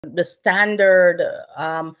The standard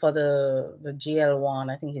for the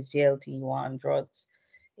GL1, I think it's GLT1 drugs,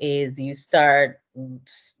 is you start,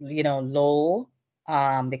 low,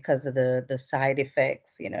 because of the side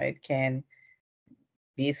effects. It can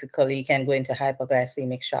basically you can go into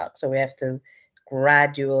hypoglycemic shock. So we have to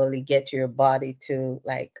gradually get your body to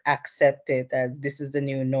like accept it as this is the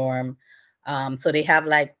new norm. So they have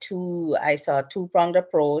like I saw a two-pronged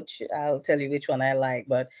approach. I'll tell you which one I like,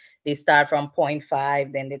 but they start from zero point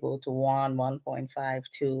 0.5, then they go to 1, 1.5,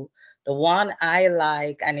 2. The one I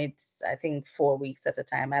like, and it's I think 4 weeks at a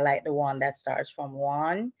time. I like the one that starts from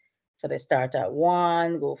 1. So they start at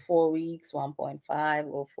 1, go 4 weeks,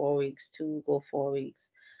 1.5, go 4 weeks, 2, go 4 weeks.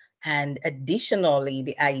 And additionally,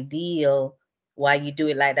 the ideal why you do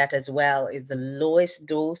it like that as well is the lowest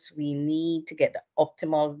dose we need to get the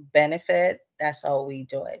optimal benefit. That's how we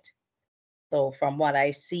do it. So from what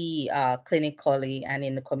I see clinically and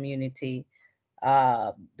in the community,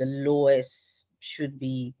 the lowest should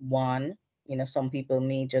be 1. Some people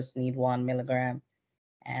may just need 1 milligram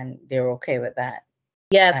and they're okay with that.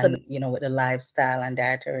 Yeah, so And with the lifestyle and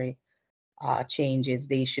dietary changes,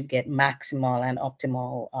 they should get maximal and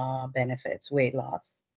optimal benefits, weight loss.